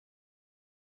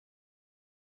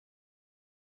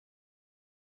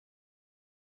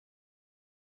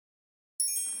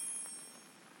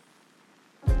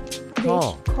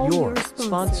Call your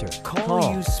sponsor.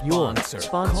 Call you sponsor.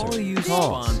 Call you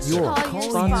Call sponsor. your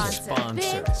Call you sponsor.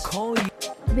 sponsor. Call you.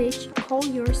 Bitch, call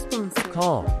your sponsor.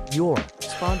 Call your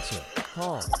sponsor.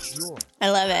 Call your. I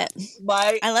love it.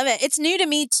 I love it. It's new to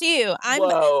me too.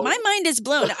 Whoa. My mind is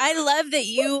blown. I love that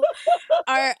you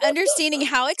are understanding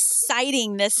how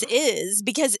exciting this is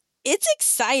because it's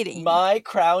exciting. My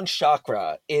crown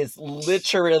chakra is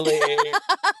literally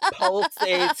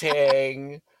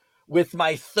pulsating with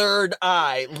my third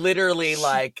eye. Literally,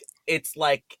 like it's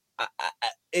like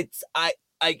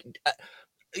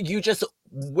you just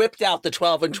whipped out the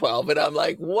 12 and 12, and I'm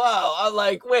like, whoa! I'm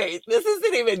like, wait, this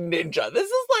isn't even ninja. This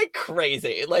is like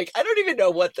crazy. Like I don't even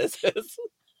know what this is. Is this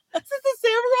a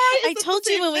samurai? I told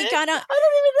you when we got on. I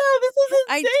don't even know. This is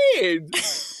insane.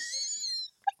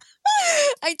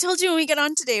 I told you when we got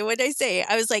on today, what did I say?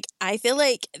 I was like, I feel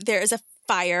like there is a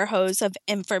fire hose of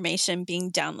information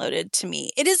being downloaded to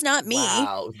me. It is not me.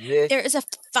 Wow, there is a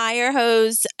fire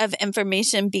hose of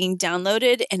information being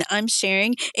downloaded and I'm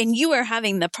sharing and you are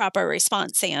having the proper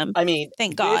response, Sam. I mean,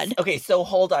 thank God. Okay, so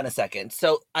hold on a second.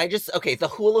 So the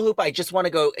hula hoop, I just want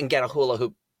to go and get a hula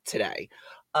hoop today.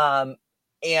 And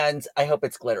I hope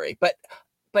it's glittery. But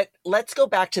let's go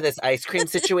back to this ice cream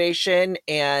situation.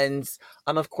 And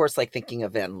I'm, of course, like thinking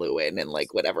of Van Leeuwen and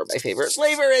like whatever my favorite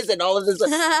flavor is and all of this.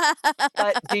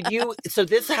 But so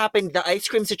this happened, the ice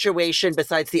cream situation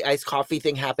besides the iced coffee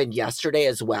thing happened yesterday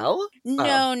as well?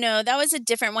 No, that was a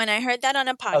different one. I heard that on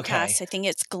a podcast. Okay. I think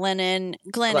it's Glennon.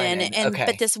 Okay.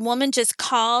 But this woman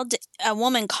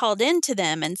called into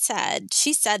them and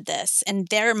she said this and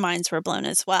their minds were blown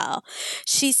as well.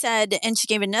 She said, and she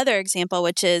gave another example,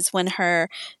 which is when her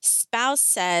spouse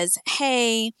says,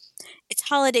 hey, it's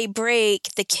holiday break,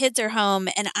 the kids are home,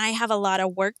 and I have a lot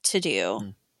of work to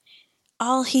do.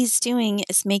 All he's doing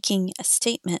is making a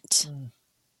statement.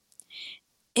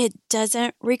 It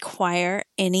doesn't require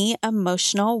any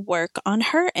emotional work on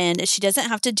her end. She doesn't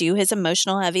have to do his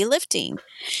emotional heavy lifting.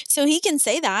 So he can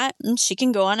say that and she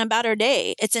can go on about her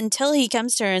day. It's until he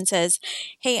comes to her and says,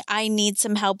 hey, I need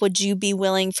some help. Would you be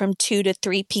willing from 2 to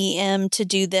 3 p.m. to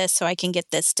do this so I can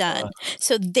get this done?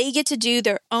 So they get to do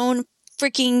their own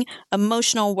freaking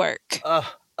emotional work.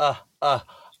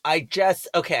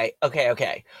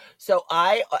 Okay. So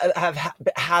I have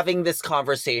having this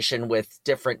conversation with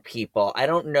different people. I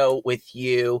don't know with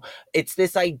you. It's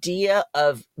this idea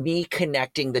of me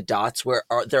connecting the dots where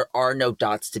there are no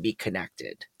dots to be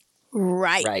connected.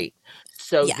 Right.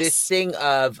 So this thing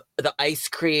of the ice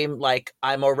cream, like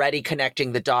I'm already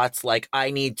connecting the dots, like I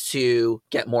need to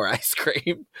get more ice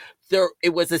cream.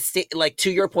 It was like to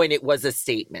your point, it was a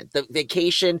statement. The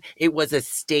vacation, it was a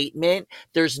statement.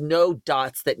 There's no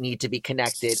dots that need to be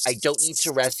connected. I don't need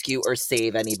to rescue or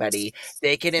save anybody.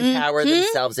 They can empower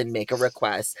themselves and make a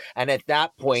request. And at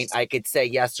that point, I could say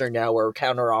yes or no or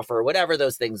counteroffer or whatever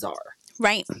those things are.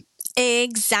 Right.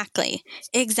 Exactly.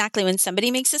 When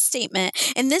somebody makes a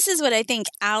statement, and this is what I think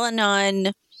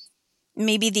Al-Anon,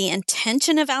 maybe the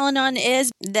intention of Al-Anon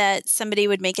is that somebody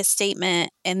would make a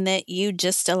statement and that you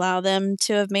just allow them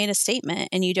to have made a statement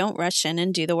and you don't rush in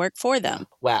and do the work for them.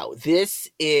 Wow. This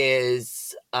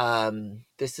is going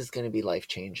to be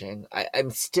life-changing.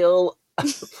 I'm still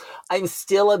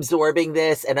absorbing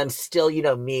this and I'm still,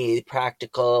 me,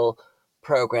 practical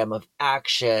program of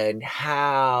action,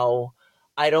 how...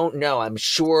 I don't know. I'm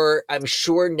sure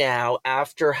now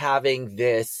after having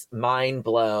this mind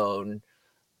blown,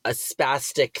 a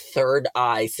spastic third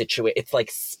eye situation, it's like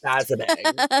spasming.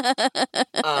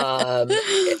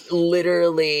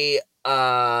 Literally,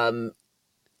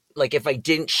 like if I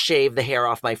didn't shave the hair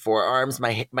off my forearms,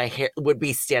 my hair would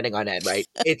be standing on end, right?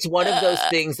 It's one of those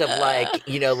things of like,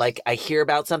 like I hear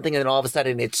about something and then all of a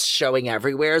sudden it's showing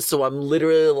everywhere. So I'm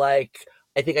literally like,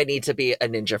 I think I need to be a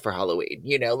ninja for Halloween,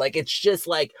 like it's just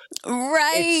like,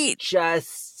 right. It's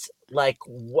just like,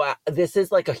 wow, this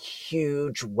is like a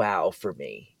huge wow for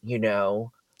me,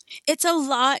 It's a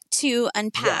lot to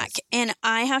unpack. Yes. And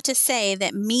I have to say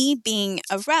that me being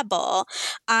a rebel,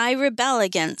 I rebel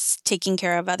against taking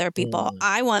care of other people.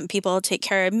 I want people to take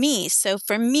care of me. So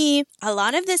for me, a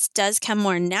lot of this does come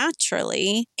more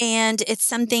naturally. And it's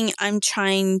something I'm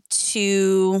trying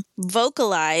to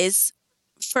vocalize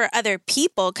for other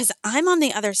people because I'm on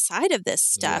the other side of this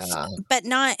stuff, but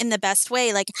not in the best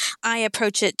way. Like I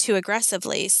approach it too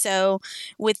aggressively. So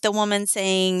with the woman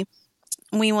saying,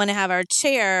 we want to have our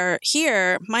chair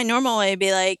here, my normal way would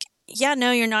be like, yeah,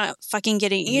 no, you're not fucking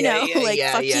getting,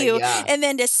 fuck you. Yeah. And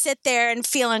then to sit there and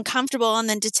feel uncomfortable and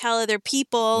then to tell other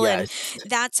people. Yes. And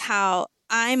that's how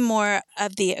I'm more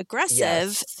of the aggressive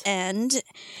Yes. end,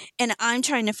 and I'm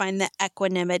trying to find the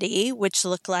equanimity, which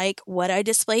looked like what I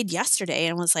displayed yesterday,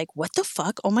 and was like, what the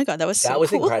fuck? Oh my God, that was so That was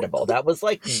cool. incredible. That was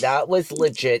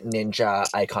legit ninja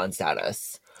icon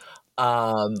status.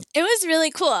 It was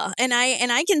really cool, and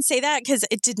I can say that because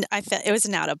it didn't. I felt it was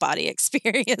an out of body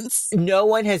experience. No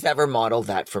one has ever modeled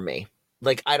that for me.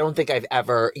 Like, I don't think I've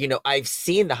ever, I've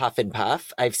seen the huff and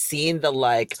puff. I've seen the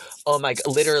oh my,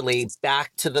 literally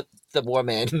back to the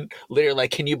woman, literally like,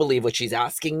 can you believe what she's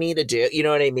asking me to do? You know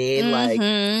what I mean? Like,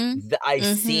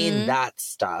 I've seen that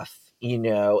stuff,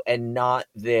 and not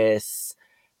this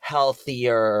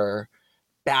healthier,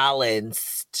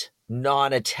 balanced,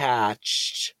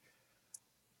 non-attached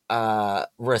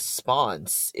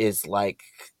response is like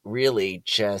really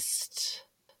just,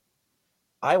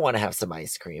 I want to have some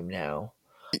ice cream now.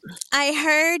 I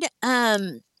heard.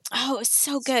 Oh, it was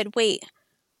so good. Wait,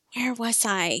 where was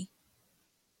I?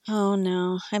 Oh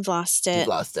no, I've lost You've it.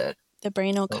 lost it. The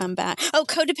brain will come back. Oh,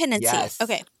 codependency. Yes.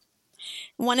 Okay.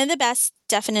 One of the best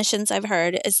definitions I've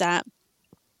heard is that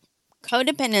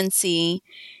codependency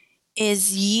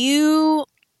is you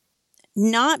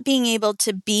not being able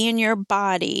to be in your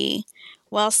body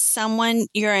while someone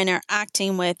you're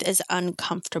interacting with is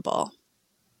uncomfortable.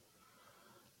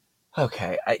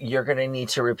 Okay, you're going to need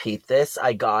to repeat this.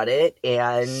 I got it.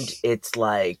 And it's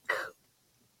like,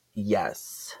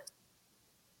 yes.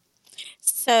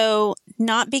 So,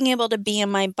 not being able to be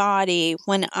in my body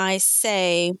when I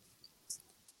say,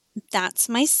 that's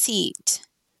my seat,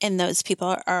 and those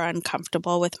people are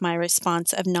uncomfortable with my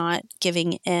response of not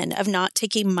giving in, of not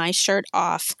taking my shirt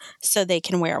off so they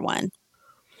can wear one.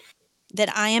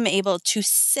 That I am able to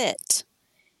sit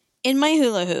in my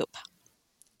hula hoop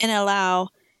and allow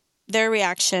their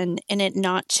reaction and it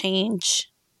not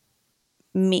change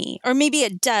me. Or maybe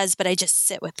it does, but I just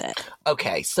sit with it.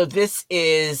 Okay, so this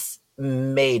is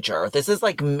major. This is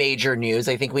like major news.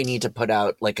 I think we need to put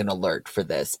out like an alert for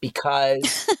this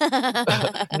because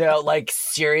no, like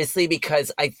seriously,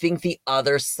 because I think the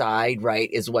other side, right,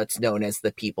 is what's known as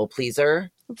the people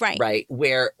pleaser. Right. Right.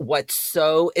 Where what's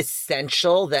so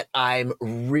essential that I'm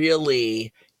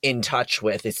really in touch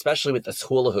with, especially with this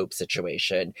hula hoop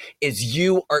situation, is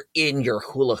you are in your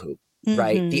hula hoop.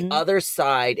 Right. The other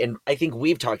side, and I think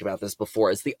we've talked about this before,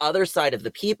 is the other side of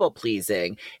the people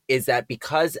pleasing is that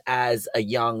because as a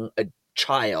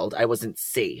child, I wasn't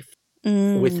safe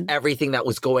with everything that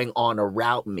was going on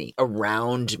around me.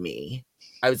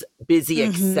 I was busy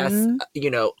assessing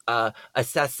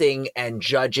and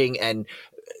judging and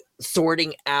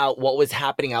sorting out what was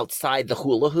happening outside the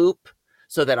hula hoop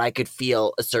so that I could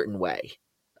feel a certain way.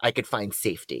 I could find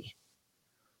safety.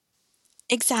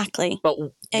 Exactly. But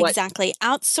exactly.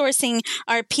 Outsourcing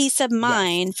our peace of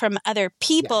mind from other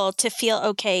people to feel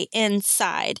okay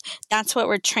inside. That's what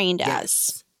we're trained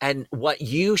as. And what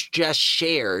you just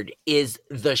shared is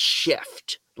the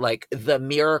shift, like the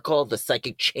miracle, the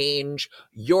psychic change.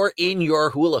 You're in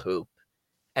your hula hoop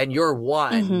and you're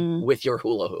one with your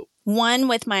hula hoop. One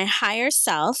with my higher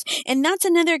self. And that's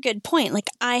another good point. Like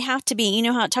I have to be, you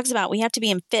know how it talks about we have to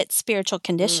be in fit spiritual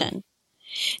condition.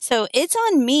 So it's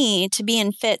on me to be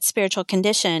in fit spiritual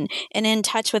condition and in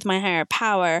touch with my higher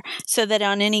power so that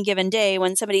on any given day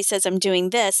when somebody says I'm doing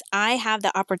this, I have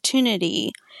the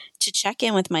opportunity to check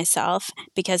in with myself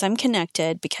because I'm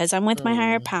connected, because I'm with my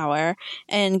higher power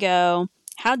and go,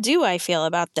 how do I feel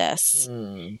about this?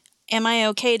 Am I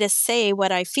okay to say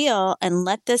what I feel and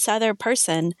let this other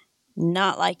person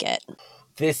not like it?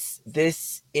 This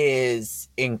is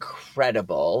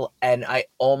incredible, and I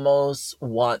almost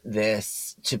want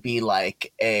this to be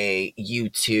like a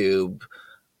YouTube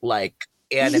like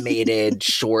animated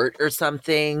short or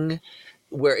something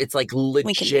where it's like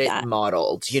legit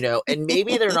modeled, and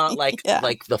maybe they're not like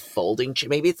like the folding chair.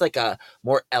 Maybe it's like a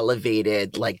more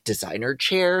elevated like designer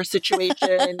chair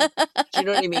situation. Do you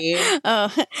know what I mean? Oh,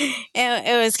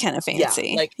 it was kind of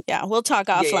fancy. We'll talk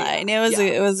offline.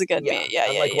 It was a good meet.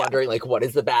 I'm wondering like what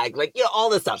is the bag? Like, all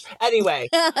this stuff. Anyway,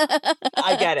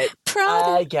 I get it.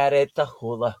 I get it. The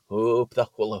hula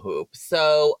hoop.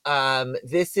 So,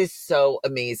 this is so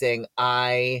amazing.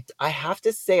 I have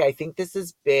to say, I think this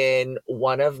has been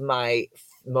one of my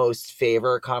most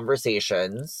favorite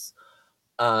conversations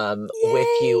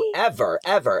with you ever.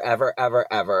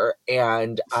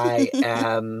 And I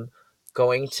am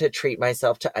going to treat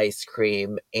myself to ice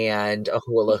cream and a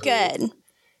hula hoop. Good.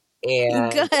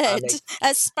 And good.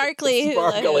 A sparkly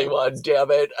one, damn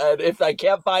it. And if I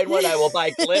can't find one, I will buy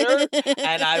glitter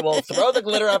and I will throw the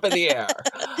glitter up in the air.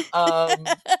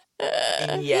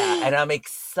 And I'm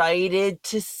excited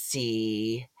to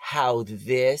see how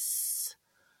this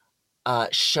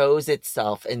shows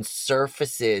itself and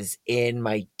surfaces in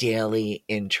my daily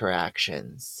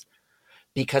interactions.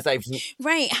 Because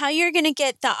Right. How you're going to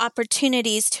get the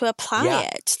opportunities to apply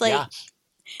it. Like, yeah.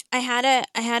 I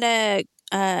had a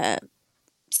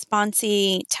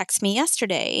sponsee text me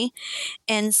yesterday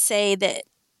and say that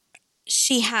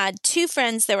she had 2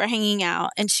 friends that were hanging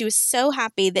out, and she was so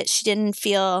happy that she didn't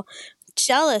feel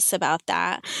jealous about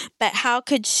that. But how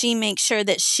could she make sure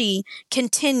that she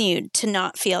continued to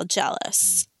not feel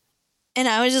jealous? And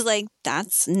I was just like,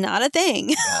 that's not a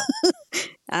thing.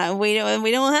 Yeah. We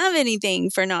don't have anything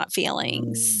for not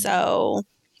feeling. So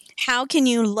how can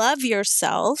you love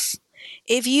yourself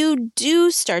if you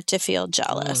do start to feel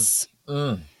jealous?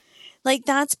 Like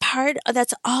that's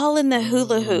all in the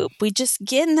hula hoop. We just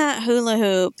get in that hula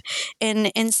hoop,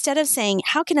 and instead of saying,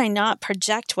 how can I not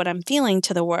project what I'm feeling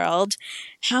to the world?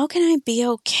 How can I be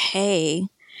okay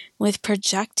with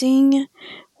projecting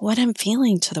what I'm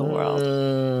feeling to the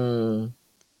world?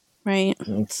 Right?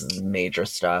 It's major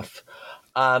stuff.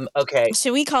 Okay.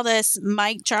 Should we call this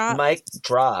mic drop? Mic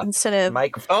drop. Instead of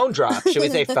phone drop. Should we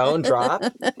say phone drop?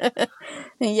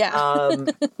 Yeah.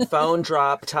 Phone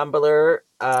drop, Tumblr.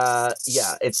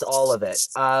 Yeah, it's all of it.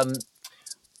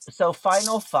 So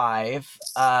final 5.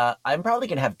 I'm probably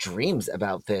going to have dreams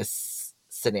about this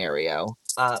scenario.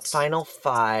 Final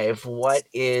 5. What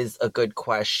is a good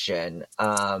question?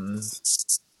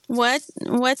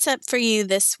 What's up for you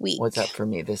this week? What's up for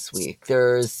me this week?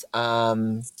 There's,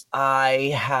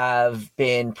 I have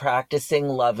been practicing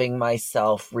loving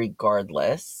myself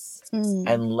regardless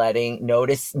and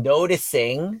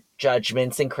noticing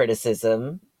judgments and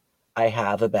criticism I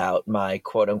have about my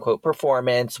quote unquote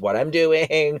performance, what I'm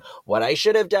doing, what I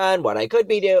should have done, what I could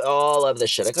be doing, all of the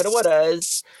shoulda, coulda,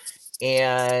 wouldas.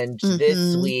 And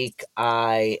this week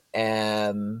I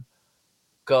am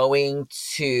going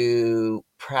to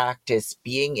practice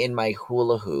being in my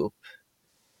hula hoop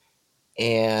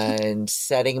and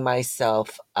setting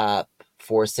myself up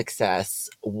for success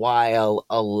while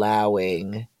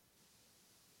allowing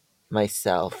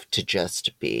myself to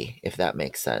just be, if that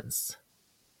makes sense.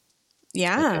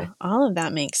 Yeah, Okay. all of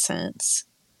that makes sense.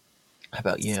 How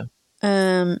about you?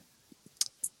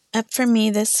 Up for me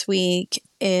this week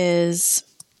is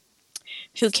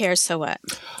Who Cares So What?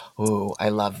 Ooh, I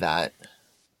love that.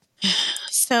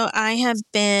 So I have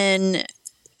been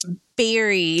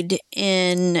buried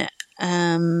in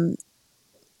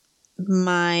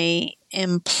my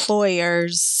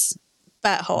employer's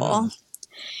butthole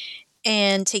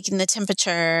and taking the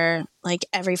temperature like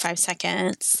every 5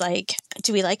 seconds. Like,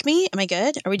 do we like me? Am I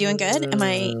good? Are we doing good? Am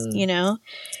I,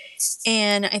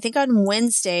 And I think on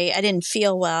Wednesday I didn't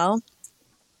feel well.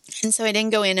 And so I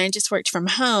didn't go in. I just worked from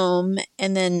home.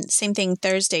 And then same thing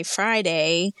Thursday,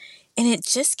 Friday. And it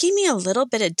just gave me a little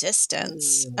bit of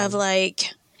distance of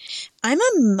like, I'm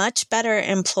a much better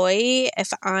employee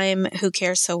if I'm who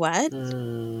cares so what.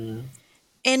 And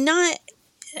not,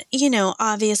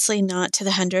 obviously not to the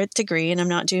 100th degree, and I'm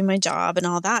not doing my job and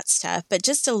all that stuff, but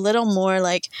just a little more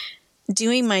like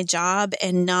doing my job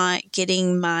and not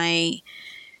getting my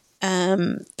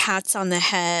pats on the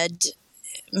head,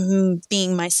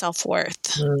 being my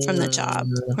self-worth from the job,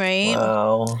 right?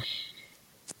 Wow.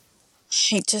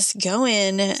 I just go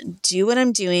in, do what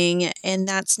I'm doing, and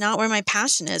that's not where my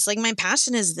passion is. Like, my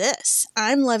passion is this.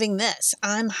 I'm loving this.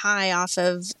 I'm high off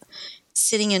of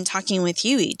sitting and talking with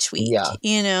you each week,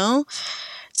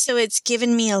 So it's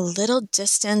given me a little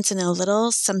distance and a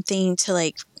little something to,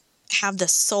 like, have the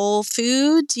soul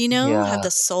food, have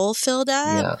the soul filled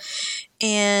up. Yeah.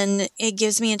 And it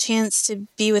gives me a chance to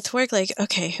be with work like,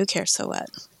 okay, who cares so what?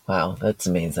 Wow, that's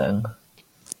amazing.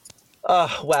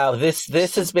 Oh, wow, this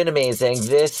has been amazing.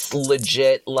 This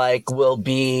legit, will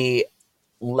be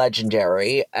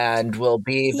legendary and will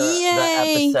be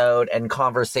the episode and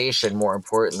conversation, more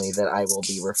importantly, that I will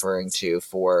be referring to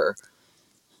for,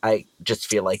 I just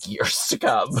feel like, years to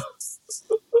come.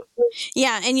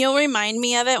 Yeah, and you'll remind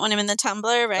me of it when I'm in the Tumblr,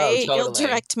 right? Oh, totally. You'll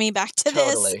direct me back to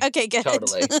this. Okay, good.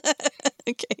 Totally.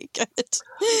 Okay, good.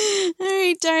 All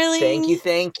right, darling.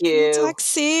 Thank you. Talk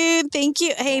soon. Thank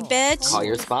you. Hey, bitch. Call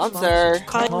your sponsor.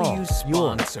 Call you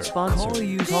sponsor. Sponsor. Call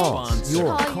you Call sponsor.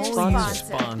 your Call you sponsor.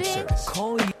 sponsor.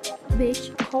 Call you.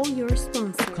 Bitch, call your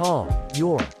sponsor. Call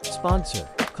your sponsor.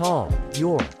 Call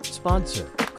your sponsor.